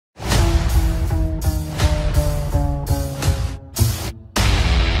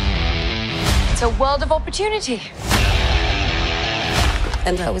It's a world of opportunity.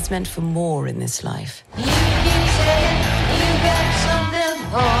 And I was meant for more in this life. You keep saying you got something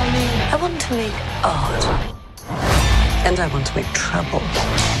for me. I want to make art. And I want to make trouble.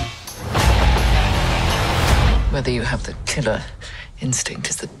 Whether you have the killer instinct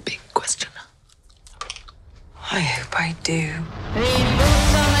is the big question. I hope I do. These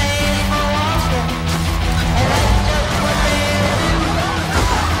boots are made for walking, and that's just what they do.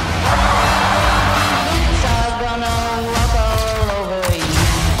 Boots are gonna walk all over you.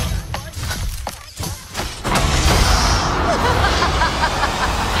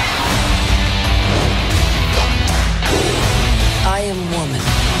 I am woman.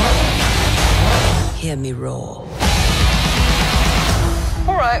 Hear me roar.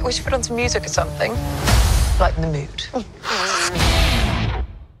 All right, we should put on some music or something. Lighten the mood.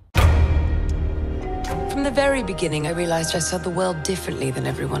 From the very beginning, I realized I saw the world differently than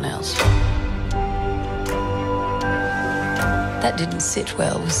everyone else. That didn't sit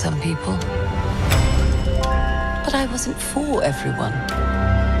well with some people. But I wasn't for everyone.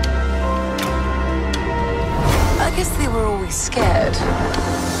 I guess they were always scared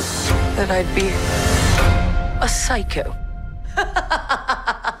that I'd be a psycho.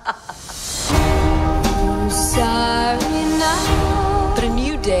 Sorry now. But a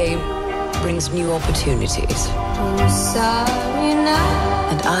new day brings new opportunities. I'm sorry now.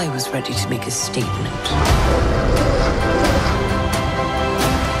 And I was ready to make a statement.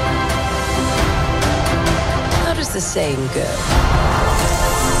 How does the saying go?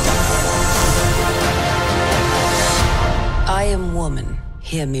 I am woman,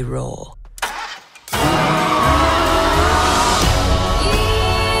 hear me roar.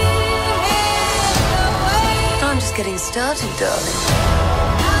 I'm just getting started, darling.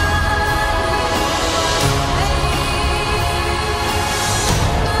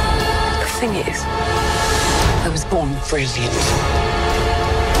 The thing is, I was born brilliant,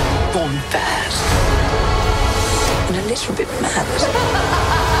 born bad, and a little bit mad.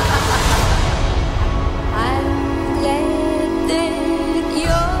 I'm glad that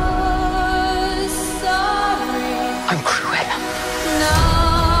you're sorry. I'm cruel.